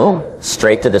 Boom,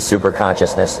 straight to the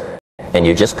superconsciousness. And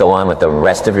you just go on with the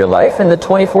rest of your life in the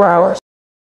 24 hours.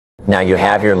 Now you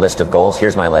have your list of goals.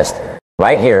 Here's my list.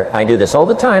 Right here, I do this all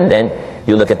the time. Then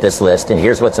you look at this list, and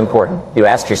here's what's important. You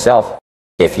ask yourself,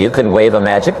 if you could wave a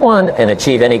magic wand and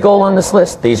achieve any goal on this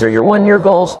list, these are your one-year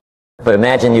goals. But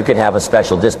imagine you could have a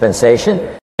special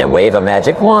dispensation and wave a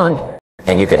magic wand,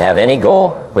 and you could have any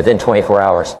goal within 24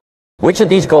 hours. Which of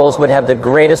these goals would have the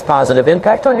greatest positive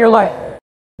impact on your life?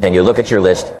 And you look at your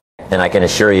list, and I can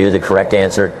assure you the correct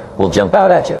answer will jump out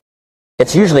at you.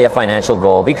 It's usually a financial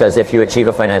goal, because if you achieve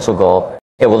a financial goal,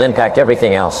 it will impact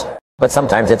everything else. But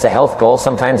sometimes it's a health goal,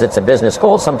 sometimes it's a business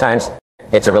goal, sometimes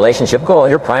it's a relationship goal.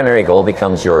 Your primary goal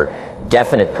becomes your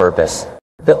definite purpose,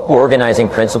 the organizing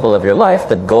principle of your life,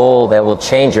 the goal that will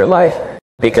change your life,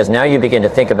 because now you begin to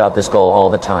think about this goal all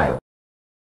the time.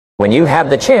 When you have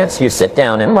the chance, you sit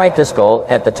down and write this goal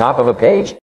at the top of a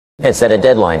page and set a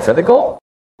deadline for the goal.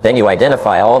 Then you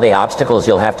identify all the obstacles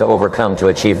you'll have to overcome to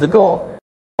achieve the goal,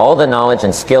 all the knowledge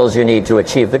and skills you need to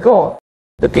achieve the goal,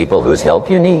 the people whose help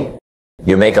you need.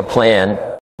 You make a plan,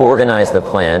 organize the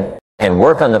plan, and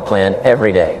work on the plan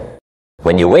every day.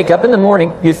 When you wake up in the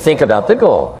morning, you think about the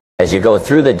goal. As you go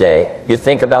through the day, you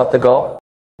think about the goal.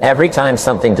 Every time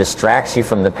something distracts you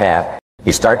from the path,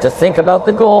 you start to think about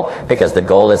the goal, because the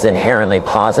goal is inherently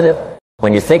positive.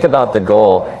 When you think about the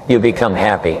goal, you become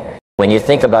happy. When you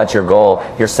think about your goal,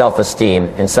 your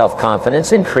self-esteem and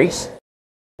self-confidence increase.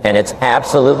 And it's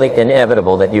absolutely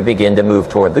inevitable that you begin to move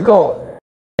toward the goal.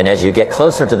 And as you get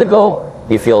closer to the goal,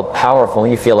 you feel powerful,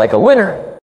 you feel like a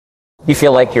winner. You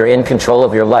feel like you're in control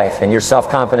of your life, and your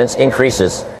self-confidence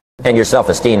increases, and your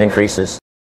self-esteem increases.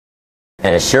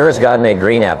 And as sure as God made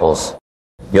green apples,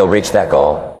 you'll reach that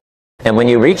goal. And when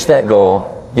you reach that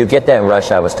goal, you get that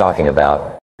rush I was talking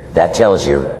about. That tells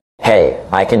you, hey,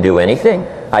 I can do anything.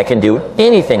 I can do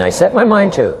anything I set my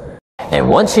mind to. And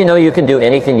once you know you can do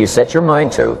anything you set your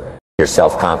mind to, your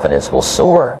self-confidence will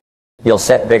soar. You'll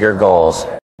set bigger goals.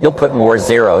 You'll put more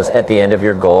zeros at the end of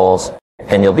your goals,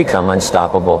 and you'll become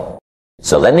unstoppable.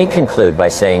 So let me conclude by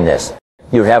saying this.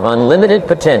 You have unlimited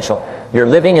potential. You're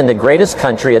living in the greatest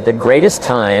country at the greatest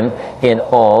time in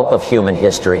all of human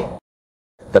history.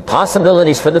 The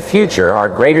possibilities for the future are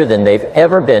greater than they've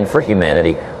ever been for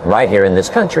humanity right here in this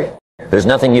country. There's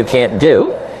nothing you can't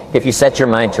do if you set your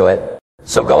mind to it.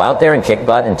 So go out there and kick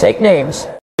butt and take names.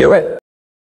 Do it.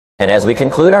 And as we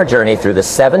conclude our journey through the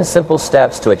 7 simple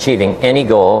steps to achieving any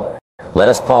goal, let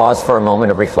us pause for a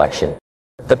moment of reflection.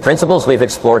 The principles we've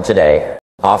explored today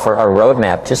offer a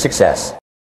roadmap to success,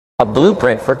 a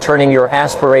blueprint for turning your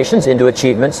aspirations into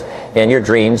achievements and your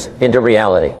dreams into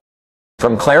reality.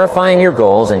 From clarifying your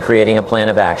goals and creating a plan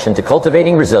of action to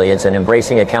cultivating resilience and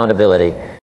embracing accountability,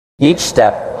 each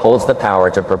step holds the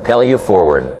power to propel you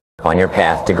forward on your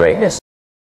path to greatness.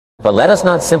 But let us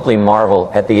not simply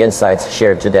marvel at the insights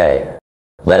shared today.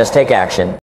 Let us take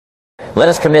action. Let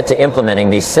us commit to implementing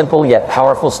these simple yet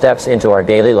powerful steps into our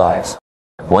daily lives,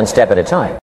 one step at a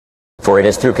time. For it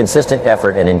is through consistent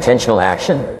effort and intentional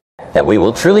action that we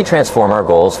will truly transform our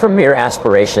goals from mere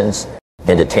aspirations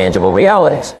into tangible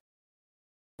realities.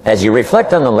 As you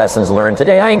reflect on the lessons learned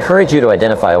today, I encourage you to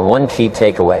identify one key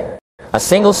takeaway, a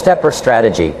single step or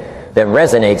strategy that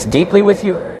resonates deeply with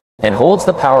you and holds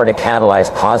the power to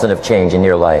catalyze positive change in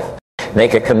your life.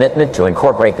 Make a commitment to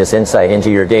incorporate this insight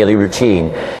into your daily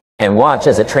routine and watch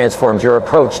as it transforms your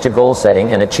approach to goal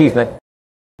setting and achievement.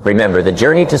 Remember, the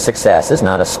journey to success is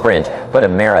not a sprint, but a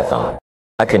marathon,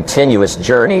 a continuous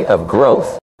journey of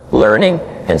growth, learning,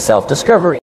 and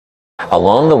self-discovery.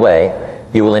 Along the way,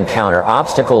 you will encounter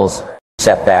obstacles,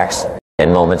 setbacks,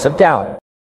 and moments of doubt.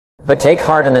 But take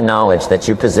heart in the knowledge that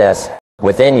you possess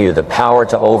within you the power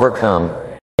to overcome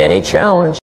any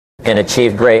challenge and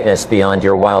achieve greatness beyond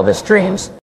your wildest dreams.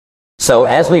 So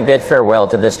as we bid farewell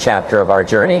to this chapter of our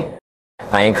journey,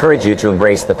 I encourage you to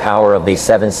embrace the power of these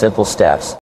 7 simple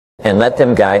steps and let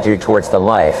them guide you towards the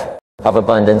life of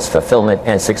abundance, fulfillment,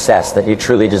 and success that you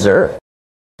truly deserve.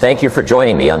 Thank you for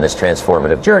joining me on this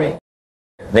transformative journey.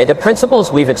 May the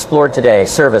principles we've explored today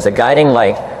serve as a guiding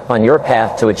light on your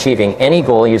path to achieving any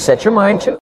goal you set your mind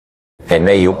to. And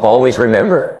may you always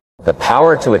remember, the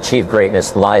power to achieve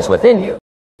greatness lies within you.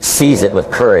 Seize it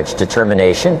with courage,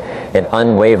 determination, and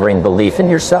unwavering belief in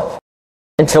yourself.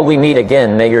 Until we meet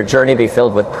again, may your journey be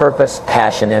filled with purpose,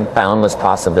 passion, and boundless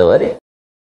possibility.